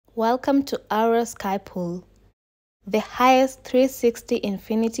Welcome to Aura Skypool, the highest 360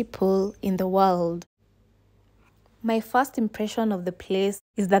 infinity pool in the world. My first impression of the place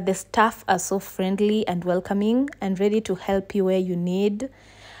is that the staff are so friendly and welcoming and ready to help you where you need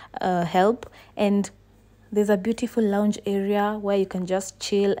help. And there's a beautiful lounge area where you can just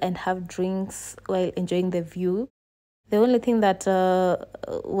chill and have drinks while enjoying the view. The only thing that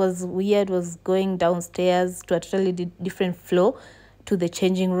was weird was going downstairs to a totally different floor to the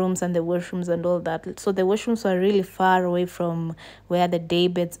changing rooms and the washrooms and all that. So the washrooms were really far away from where the day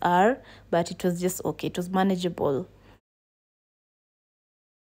beds are, but it was just okay. It was manageable.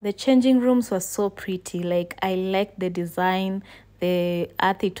 The changing rooms were so pretty. Like, I liked the design, the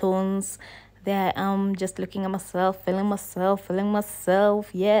earthy tones. There I am, just looking at myself, feeling myself.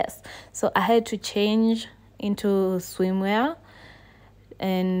 Yes. So I had to change into swimwear,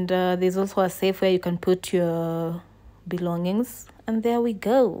 and there's also a safe where you can put your belongings, and there we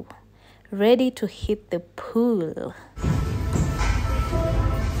go, ready to hit the pool.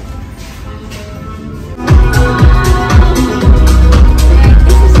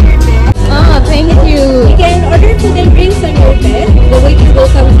 Oh, thank you. You can order food and drinks on your bed. The waiter will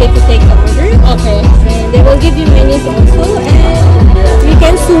come there to take the order. Okay. And they will give you menus also, and you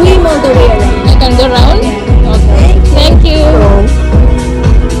can swim all the way around. I can go around? Yeah. Okay. Thank you.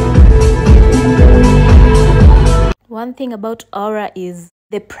 One thing about Aura is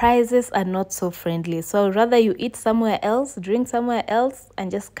the prices are not so friendly. So rather you eat somewhere else, drink somewhere else,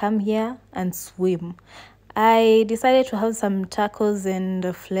 and just come here and swim. I decided to have some tacos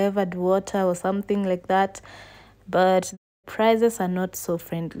and flavored water or something like that, but prices are not so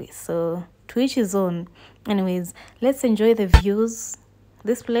friendly. So to each his own. Anyways, let's enjoy the views.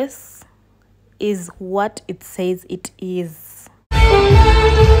 This place is what it says it is.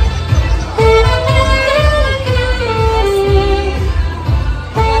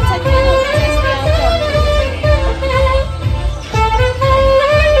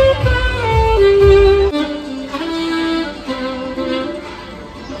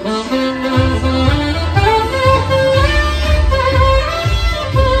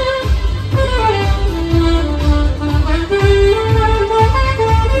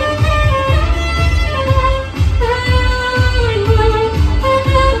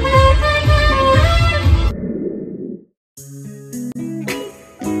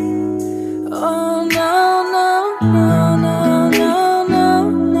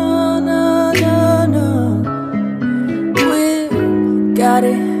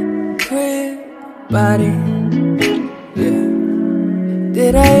 Body, yeah.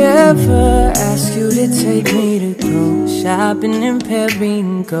 Did I ever ask you to take me to go shopping in Paris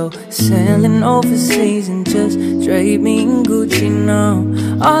and go sailing overseas and just drape me in Gucci? No,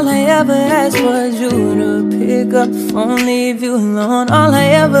 all I ever asked was you to pick up the phone, leave you alone. All I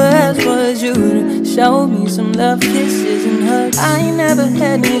ever asked was you to show me some love, kisses and hugs. I ain't never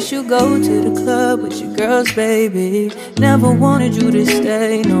had an issue go to the club with your girls, baby. Never wanted you to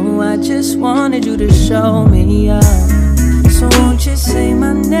stay, no, I just wanted you to show me up. So won't you say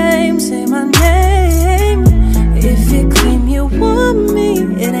my name, say my name. If you claim you want me,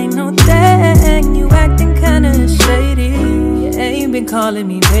 it ain't no thing. You acting kinda shady, you ain't been calling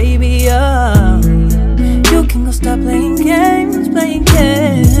me baby, you can go stop playing games,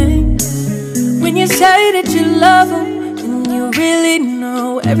 When you say that you love him, and you really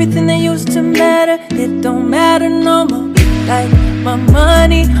know everything that used to matter, it don't matter no more. Like my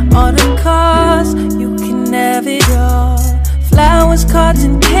money, all the cars, you can have it all. Flowers, cards,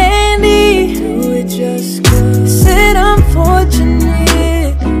 and candy, do it just good. Said I'm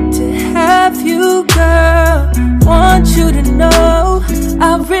fortunate to have you, girl. Want you to know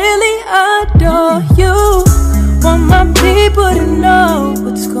I really adore you. Want my people to know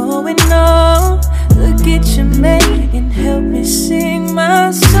what's going on. Look at your mate and help me sing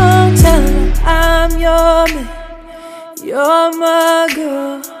my song. Tell her I'm your man, you're my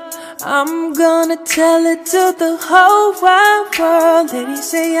girl. I'm gonna tell it to the whole wide world. Ladies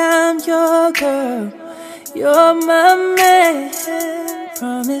say I'm your girl, you're my man.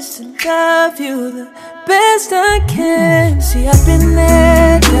 Promise to love you the best I can. See, I've been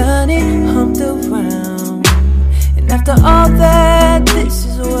there, done it, humped around, and after all that, this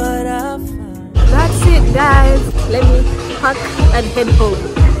is what I found. That's it, guys. Let me pack and head home.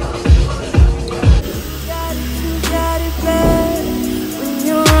 Got it bad when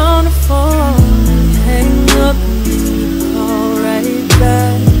you're on the phone. Hang up and you call right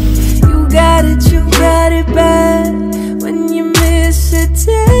back. You got it bad when you miss a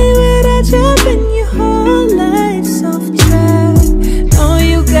day without jumping your whole life's off track. No,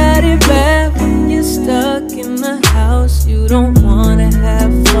 you got it bad when you're stuck in the house. You don't wanna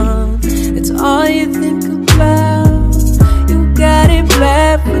have fun.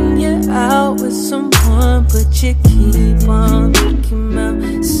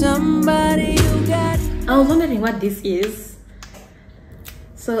 this is.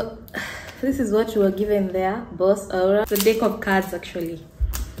 So this is what we were given there, boss Aura. It's a deck of cards actually.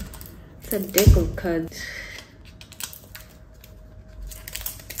 It's a deck of cards.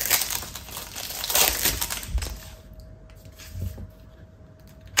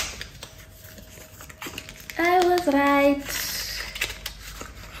 I was right.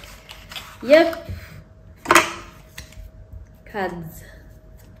 Yep. Cards.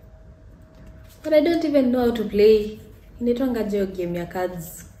 But I don't even know how to play. Inaitwanga game ya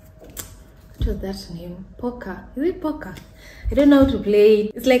cards. What was that name? Poker. Is it poker? I don't know how to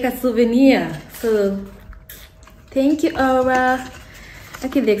play. It's like a souvenir. So thank you, Aura.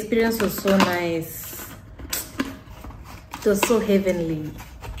 Okay, the experience was so nice. It was so heavenly.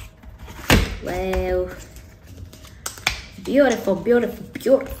 Wow. Beautiful, beautiful,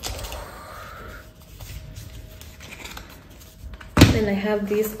 beautiful. Then I have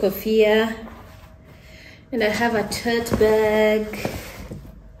this kofia. And I have a tote bag.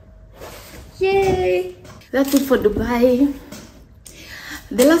 Yay! That's it for Dubai.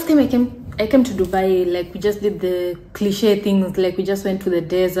 The last time I came to Dubai, like we just did the cliche things, like we just went to the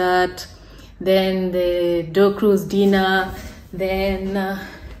desert, then the door cruise dinner, then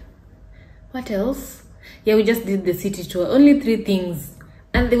what else? Yeah, we just did the city tour. Only 3 things,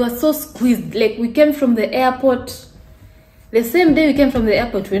 and they were so squeezed. Like we came from the airport. The same day we came from the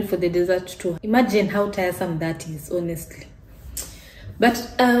airport, we went for the desert tour. Imagine how tiresome that is, honestly. But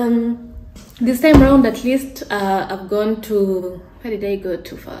this time around, at least, I've gone to... Where did I go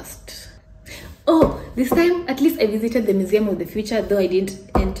to first? Oh, this time, at least I visited the Museum of the Future, though I didn't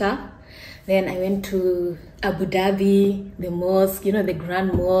enter. Then I went to Abu Dhabi, the mosque, you know, the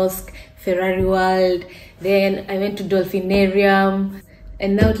Grand Mosque, Ferrari World. Then I went to Dolphinarium.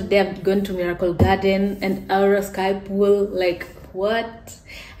 And now today I've gone to Miracle Garden and Aura Skypool. Like, what?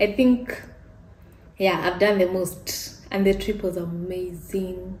 I think, yeah, I've done the most. And the trip was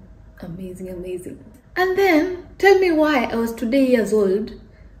amazing. Amazing, amazing. And then, tell me why I was 2 years old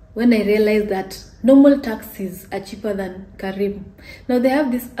when I realized that normal taxis are cheaper than Karim. Now, they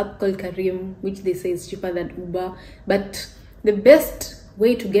have this app called Karim, which they say is cheaper than Uber. But the best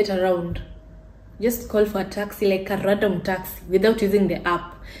way to get around, just call for a taxi, like a random taxi, without using the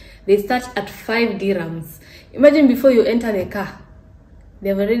app. They start at 5 dirhams. Imagine before you enter the car,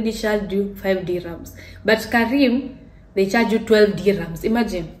 they've already charged you 5 dirhams. But Karim, they charge you 12 dirhams.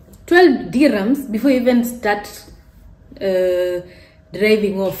 Imagine, 12 dirhams before you even start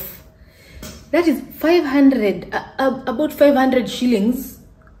driving off. That is 500, about 500 shillings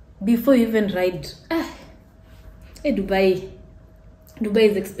before you even ride. Hey, Dubai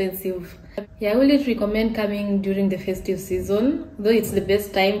is expensive. Yeah, I wouldn't recommend coming during the festive season, though it's the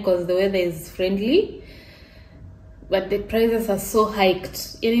best time because the weather is friendly. But the prices are so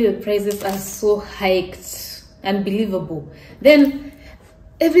hiked. The prices are so hiked. Unbelievable. Then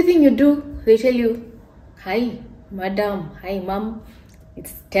everything you do, they tell you, hi, madam, hi, mom,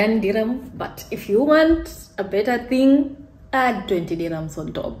 it's 10 dirhams. But if you want a better thing, add 20 dirhams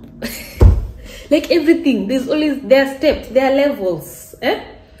on top. Like everything, there are steps, there are levels.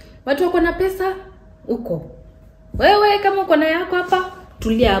 Watu wako na pesa uko. Wewe kama uko na yako hapa,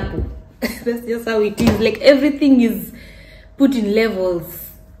 tulia hapo. That's just how it is. Like everything is put in levels.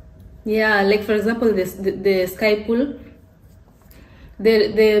 Yeah, like for example, the sky pool.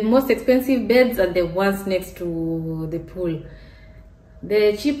 The most expensive beds are the ones next to the pool.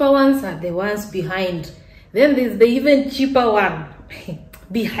 The cheaper ones are the ones behind. Then there's the even cheaper one.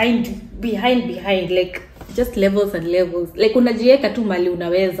 behind, like just levels and levels. Like unajieka tu mali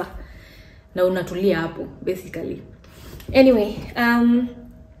unaweza na unatulia hapo, basically. Anyway,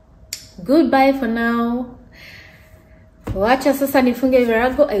 goodbye for now. Wacha sasa nifunge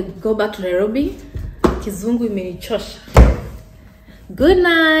virago. I go back to Nairobi. Kizungu imenichosha. Good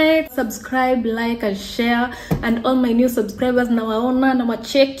night. Subscribe, like and share, and all my new subscribers nawaona na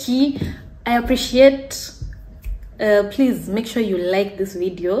wacheki. I appreciate. Please make sure you like this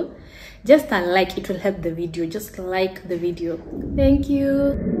video. Just a like, it will help the video. Just like the video. Thank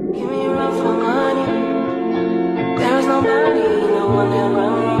you. Give me a run for money. There is nobody, no one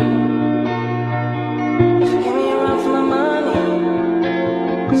around me. Give me a run for my money.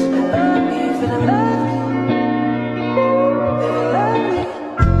 So love me, feeling lovely. Living lovely.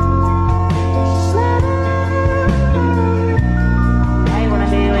 I wanna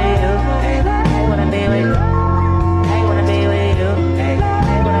be with you. I wanna be with you. I wanna be with you.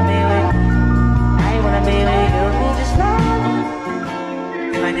 I wanna be with you. I wanna be with you. Just love.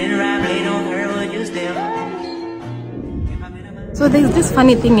 If I didn't rap late on her, would you still? So there's this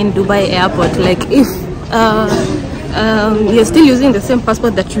funny thing in Dubai airport, like if You're still using the same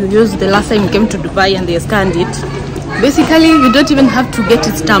passport that you used the last time you came to Dubai and they scanned it. Basically, you don't even have to get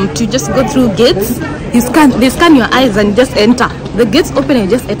it stamped. You just go through gates, they scan your eyes and just enter. The gates open and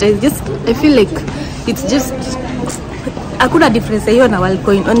just enter. It's just, I feel like it's just, hakuna difference hiyo na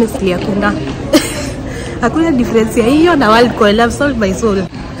Worldcoin, honestly, hakuna. Hakuna difference hiyo na Worldcoin. I've sold my soul.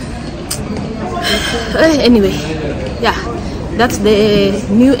 Anyway, yeah, that's the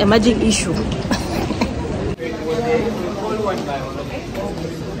new emerging issue.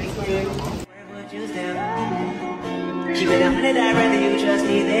 Keep it up, I'd rather you trust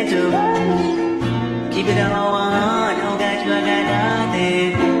me than to keep it all on. Don't got you, I got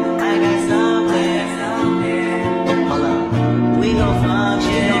nothing. I got something. Hold up, we gon'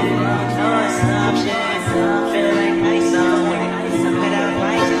 function. No assumption. Feeling like ice on. Without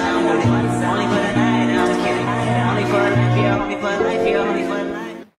rice on. Only for the night, I'm just kidding. Only for life, yeah. Only for life, yeah.